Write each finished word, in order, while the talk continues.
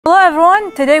Hello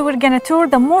everyone, today we're gonna tour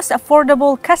the most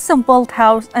affordable custom-built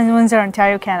house in Windsor,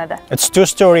 Ontario, Canada. It's a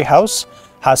two-story house,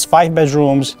 has 5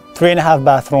 bedrooms, 3.5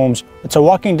 bathrooms. It's a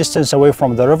walking distance away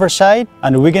from the Riverside,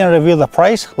 and we're gonna reveal the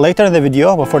price later in the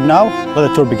video, but for now, let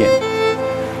the tour begin.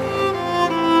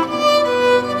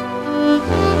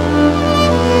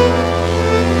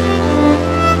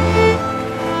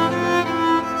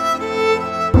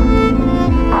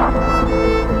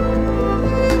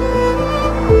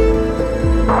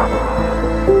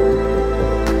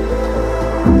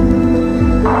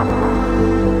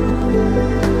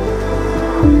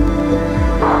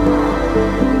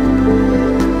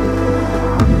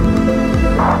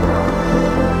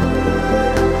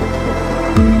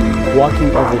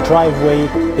 Walking off the driveway,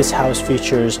 this house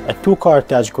features a 2-car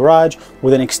attached garage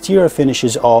with an exterior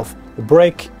finishes of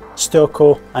brick,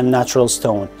 stucco, and natural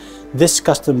stone. This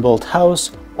custom-built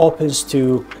house opens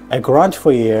to a grand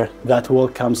foyer that will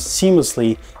come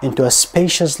seamlessly into a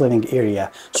spacious living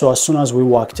area. So as soon as we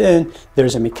walked in,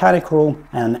 there's a mechanic room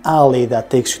and an alley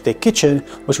that takes to the kitchen,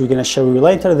 which we're going to show you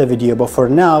later in the video. But for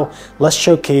now, let's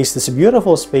showcase this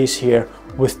beautiful space here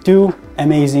with 2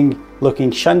 amazing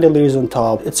looking chandeliers on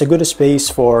top. It's a good space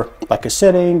for like a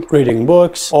sitting, reading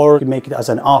books, or you make it as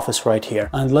an office right here.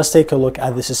 And let's take a look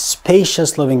at this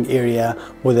spacious living area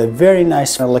with a very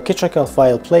nice electrical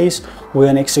fireplace with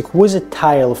an exquisite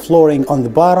tile flooring on the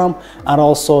bottom and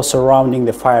also surrounding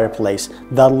the fireplace.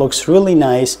 That looks really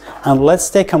nice. And let's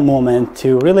take a moment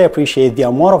to really appreciate the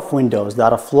amount of windows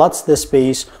that floods the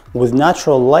space with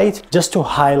natural light, just to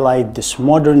highlight this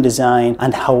modern design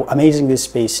and how amazing this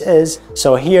space is.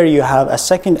 So here you have a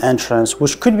second entrance,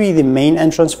 which could be the main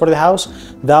entrance for the house.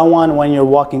 That one when you're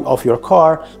walking off your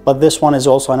car, but this one is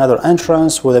also another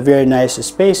entrance with a very nice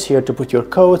space here to put your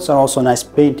coats and also nice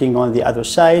painting on the other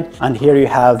side. And here you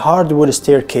have hardwood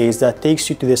staircase that takes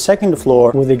you to the second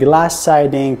floor with the glass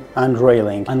siding and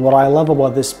railing. And what I love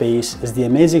about this space is the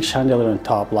amazing chandelier on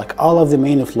top. Like all of the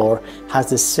main floor has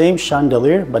the same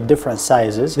chandelier but different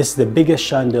sizes. This is the biggest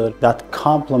chandelier that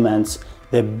complements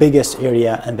the biggest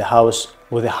area in the house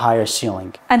with a higher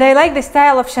ceiling. And I like the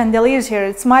style of chandeliers here.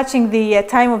 It's matching the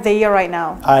time of the year right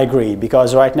now. I agree,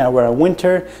 because right now we're in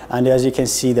winter, and as you can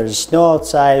see there's snow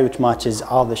outside, which matches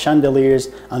all the chandeliers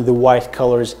and the white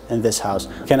colors in this house.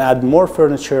 You can add more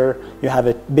furniture. You have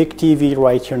a big TV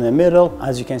right here in the middle.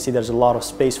 As you can see, there's a lot of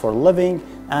space for living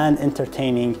and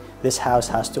entertaining this house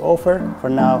has to offer. For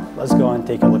now, let's go and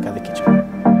take a look at the kitchen.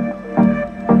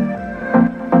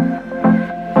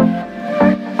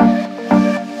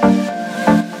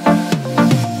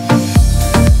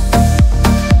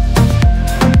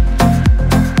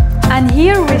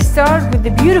 Here we start with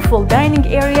the beautiful dining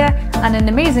area and an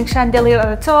amazing chandelier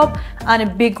at the top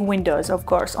and big windows, of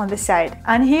course, on the side.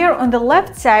 And here on the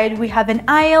left side we have an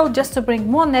aisle just to bring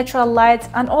more natural lights,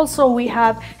 and also we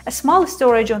have a small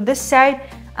storage on this side.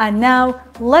 And now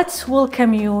let's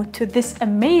welcome you to this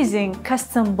amazing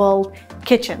custom-built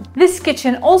kitchen. This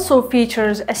kitchen also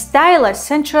features a stylish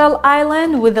central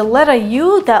island with the letter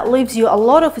U that leaves you a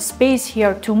lot of space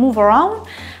here to move around,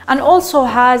 and also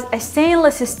has a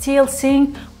stainless steel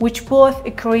sink which both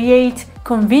create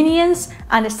convenience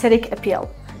and aesthetic appeal.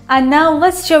 And now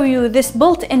let's show you this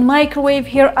built-in microwave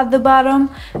here at the bottom,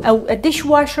 a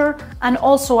dishwasher, and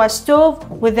also a stove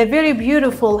with a very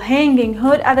beautiful hanging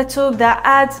hood at the top that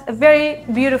adds a very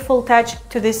beautiful touch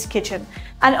to this kitchen.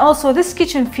 And also this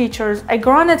kitchen features a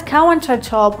granite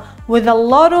countertop with a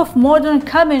lot of modern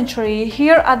cabinetry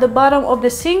here at the bottom of the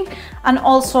sink, and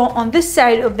also on this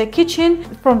side of the kitchen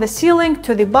from the ceiling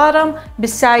to the bottom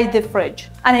beside the fridge.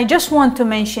 And I just want to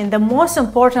mention the most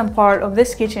important part of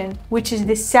this kitchen, which is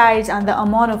the size and the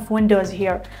amount of windows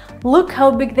here. Look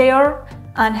how big they are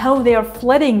and how they are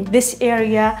flooding this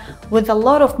area with a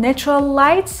lot of natural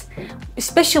lights,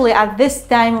 especially at this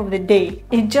time of the day.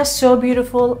 It's just so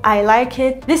beautiful. I like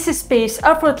it. This space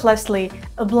effortlessly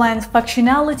blends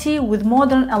functionality with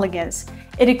modern elegance.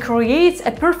 It creates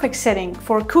a perfect setting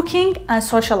for cooking and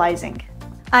socializing.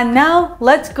 And now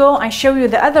let's go and show you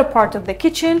the other part of the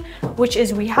kitchen, which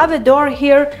is we have a door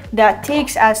here that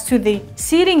takes us to the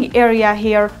seating area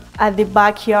here at the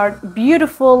backyard.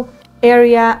 Beautiful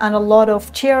area and a lot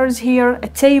of chairs here, a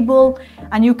table,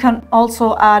 and you can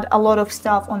also add a lot of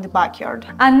stuff on the backyard.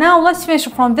 And now let's finish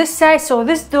from this side. So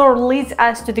this door leads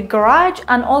us to the garage,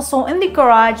 and also in the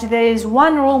garage there is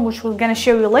one room which we're gonna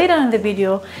show you later in the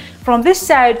video, From this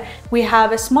side, we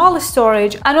have a small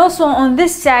storage, and also on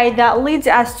this side that leads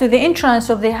us to the entrance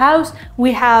of the house,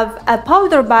 we have a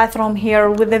powder bathroom here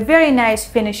with a very nice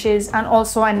finishes and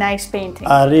also a nice painting.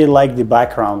 I really like the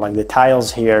background, like the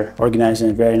tiles here organized in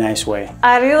a very nice way.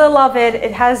 I really love it.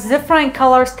 It has different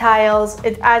colors tiles.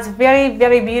 It adds very,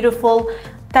 very beautiful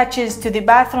touches to the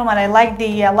bathroom, and I like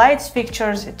the lights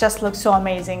fixtures. It just looks so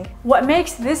amazing. What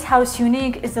makes this house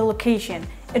unique is the location.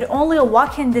 It's only a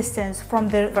walking distance from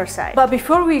the Riverside. But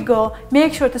before we go,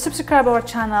 make sure to subscribe our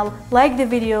channel, like the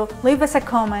video, leave us a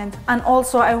comment, and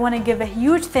also I want to give a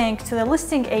huge thanks to the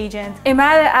listing agent,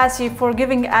 Imad Asif, for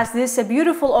giving us this a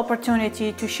beautiful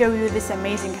opportunity to show you this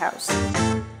amazing house.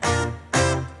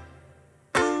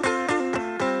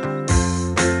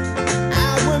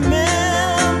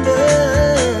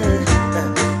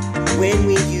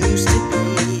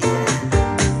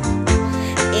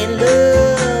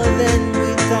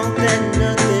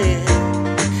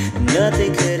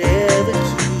 Nothing could ever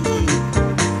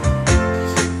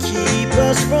keep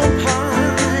us from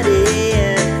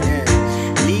partying,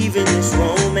 leaving this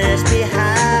romance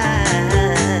behind.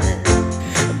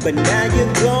 But now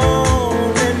you're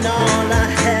gone, and all I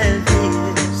have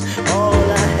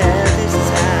is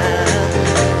time.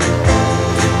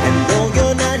 And though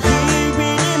you're not here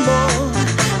anymore,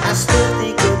 I still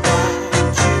think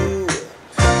about you.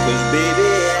 'Cause baby,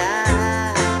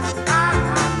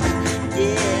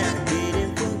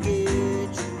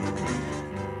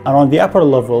 And on the upper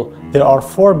level, there are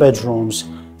 4 bedrooms.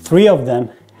 3 of them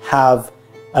have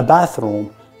a bathroom,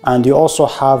 and you also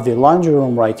have the laundry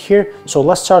room right here. So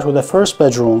let's start with the first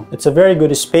bedroom. It's a very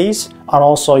good space, and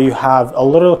also you have a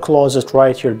little closet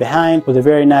right here behind with a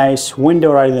very nice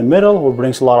window right in the middle, which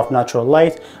brings a lot of natural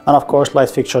light, and of course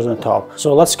light fixtures on top.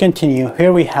 So let's continue.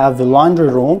 Here we have the laundry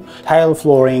room, tile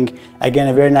flooring, again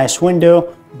a very nice window.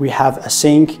 We have a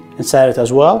sink inside it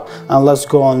as well. And let's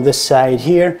go on this side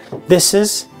here. This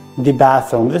is the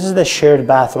bathroom. This is the shared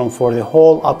bathroom for the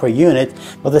whole upper unit,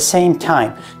 but at the same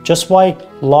time, just by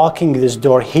locking this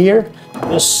door here,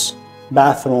 this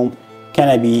bathroom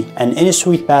can be an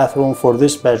en-suite bathroom for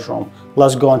this bedroom.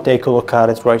 Let's go and take a look at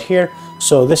it right here.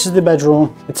 So this is the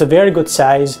bedroom. It's a very good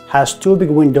size, has 2 big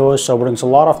windows, so brings a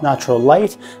lot of natural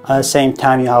light. At the same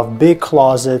time, you have big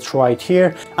closets right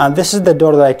here, and this is the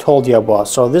door that I told you about.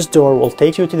 So this door will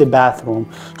take you to the bathroom.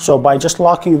 So by just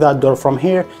locking that door from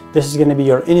here, this is going to be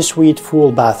your en-suite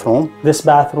full bathroom. This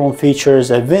bathroom features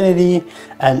a vanity,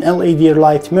 an LED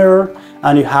light mirror,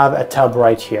 and you have a tub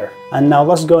right here. And now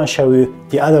let's go and show you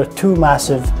the other 2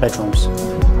 massive bedrooms.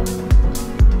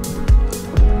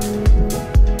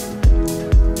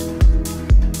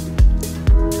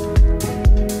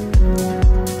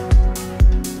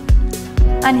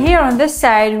 And here on this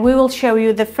side, we will show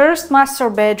you the first master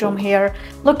bedroom here.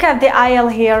 Look at the aisle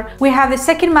here. We have the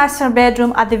second master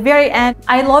bedroom at the very end.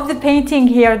 I love the painting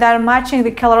here that are matching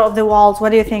the color of the walls. What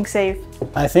do you think, Saif?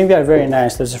 I think they're very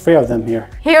nice. There's 3 of them here.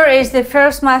 Here is the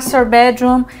first master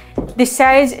bedroom. The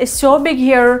size is so big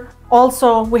here.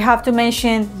 Also, we have to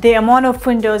mention the amount of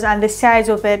windows and the size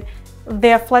of it.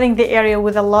 They are flooding the area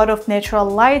with a lot of natural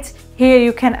lights. Here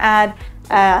you can add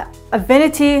a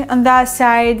vanity on that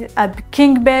side, a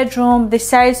king bedroom. The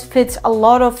size fits a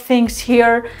lot of things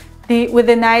here with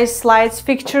the nice lights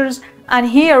fixtures. And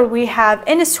here we have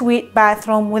en-suite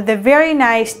bathroom with a very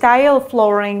nice tile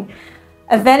flooring,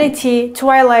 a vanity,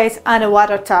 toilet, and a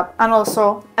water tub, and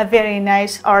also a very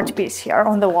nice art piece here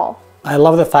on the wall. I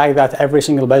love the fact that every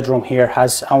single bedroom here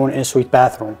has own en-suite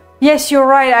bathroom. Yes, you're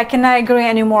right. I cannot agree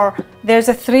anymore. There's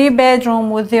a 3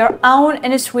 bedroom with their own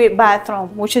en-suite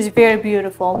bathroom, which is very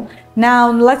beautiful.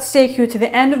 Now let's take you to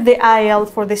the end of the aisle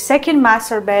for the second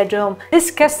master bedroom.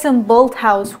 This custom built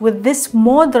house with this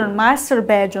modern master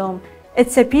bedroom,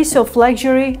 it's a piece of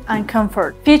luxury and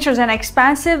comfort. Features an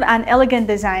expansive and elegant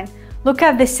design. Look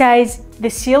at the size. The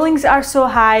ceilings are so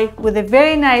high with a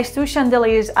very nice 2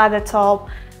 chandeliers at the top.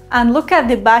 And look at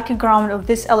the background of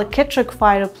this electric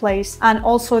fireplace, and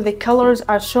also the colors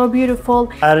are so beautiful.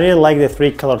 I really like the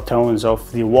 3 color tones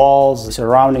of the walls, the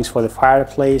surroundings for the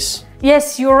fireplace.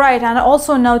 Yes, you're right. And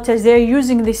also notice they're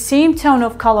using the same tone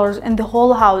of colors in the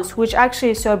whole house, which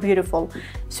actually is so beautiful.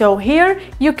 So here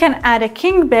you can add a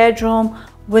king bedroom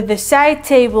with the side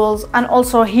tables, and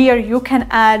also here you can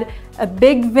add a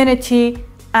big vanity,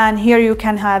 and here you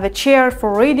can have a chair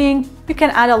for reading. You can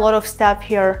add a lot of stuff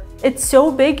here. It's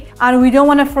so big, and we don't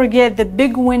want to forget the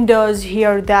big windows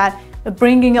here that are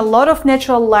bringing a lot of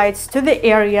natural lights to the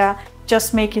area,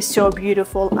 just make it so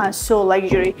beautiful and so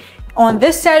luxury. On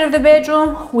this side of the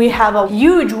bedroom, we have a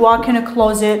huge walk-in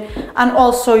closet, and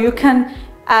also you can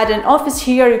add an office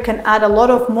here, you can add a lot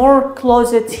of more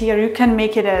closets here, you can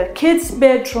make it a kid's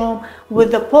bedroom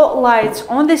with the pot lights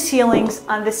on the ceilings,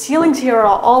 and the ceilings here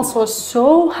are also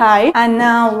so high. And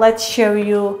now let's show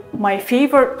you my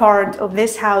favorite part of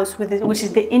this house, which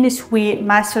is the en-suite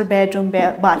master bedroom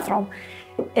bathroom.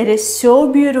 It is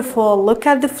so beautiful. Look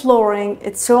at the flooring,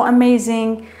 it's so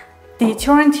amazing. The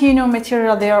Torrentino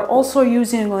material they are also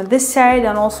using on this side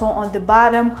and also on the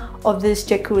bottom of this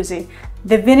jacuzzi.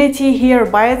 The vanity here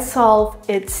by itself,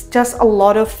 it's just a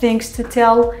lot of things to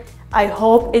tell. I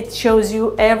hope it shows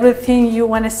you everything you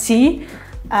want to see.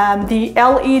 The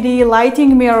LED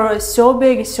lighting mirror is so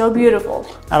big, it's so beautiful.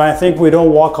 And I think we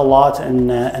don't walk a lot in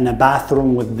a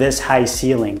bathroom with this high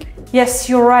ceiling. Yes,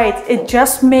 you're right. It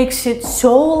just makes it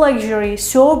so luxury,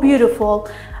 so beautiful.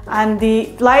 And the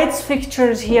lights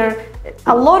fixtures here,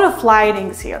 a lot of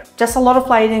lightings here, just a lot of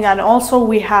lighting. And also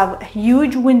we have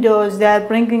huge windows that are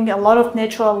bringing a lot of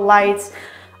natural lights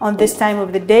on this time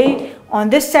of the day. On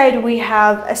this side we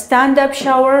have a stand-up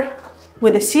shower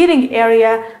with a seating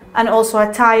area and also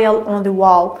a tile on the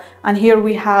wall. And here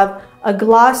we have a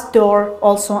glass door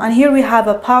also, and here we have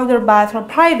a private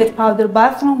powder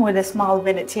bathroom with a small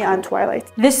vanity and toilet.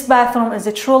 This bathroom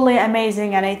is truly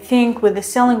amazing, and I think with the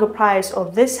selling price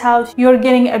of this house, you're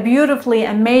getting a beautifully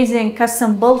amazing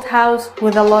custom built house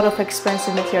with a lot of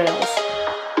expensive materials.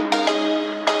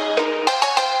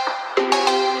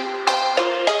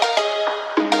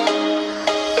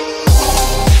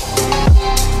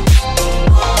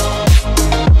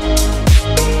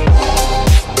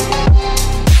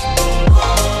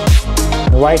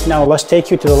 Right now, let's take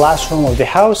you to the last room of the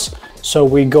house. So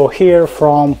we go here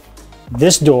from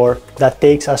this door that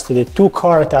takes us to the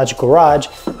two-car attached garage.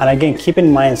 And again, keep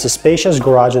in mind, it's a spacious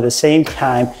garage. At the same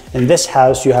time, in this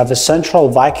house, you have a central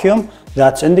vacuum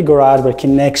that's in the garage but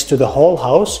connects to the whole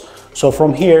house. So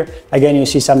from here, again, you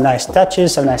see some nice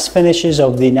touches, some nice finishes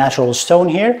of the natural stone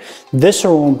here. This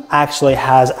room actually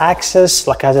has access,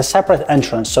 like has a separate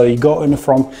entrance. So you go in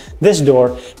from this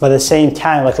door, but at the same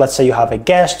time, like let's say you have a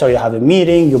guest or you have a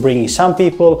meeting, you're bringing some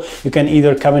people, you can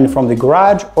either come in from the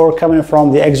garage or come in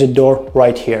from the exit door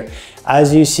right here.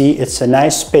 As you see, it's a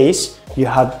nice space. You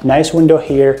have nice window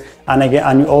here. And again,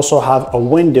 and you also have a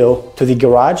window to the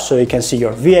garage so you can see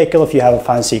your vehicle if you have a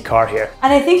fancy car here.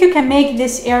 And I think you can make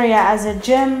this area as a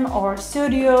gym or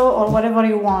studio or whatever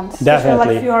you want. Definitely.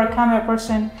 Like if you're a camera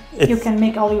person, you can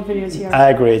make all your videos here.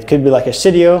 I agree. It could be like a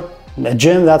studio, a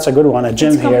gym, that's a good one, a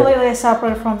gym here. It's completely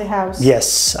separate from the house.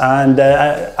 Yes, and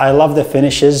I love the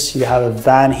finishes. You have a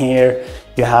van here.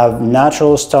 You have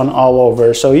natural stone all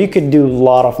over. So you could do a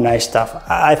lot of nice stuff.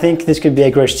 I think this could be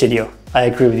a great studio. I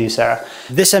agree with you, Sarah.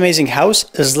 This amazing house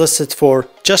is listed for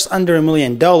just under $1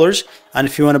 million. And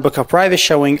if you want to book a private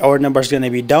showing, our number is going to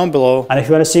be down below. And if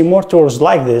you want to see more tours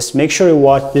like this, make sure you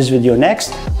watch this video next.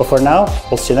 But for now,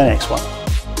 we'll see you in the next one.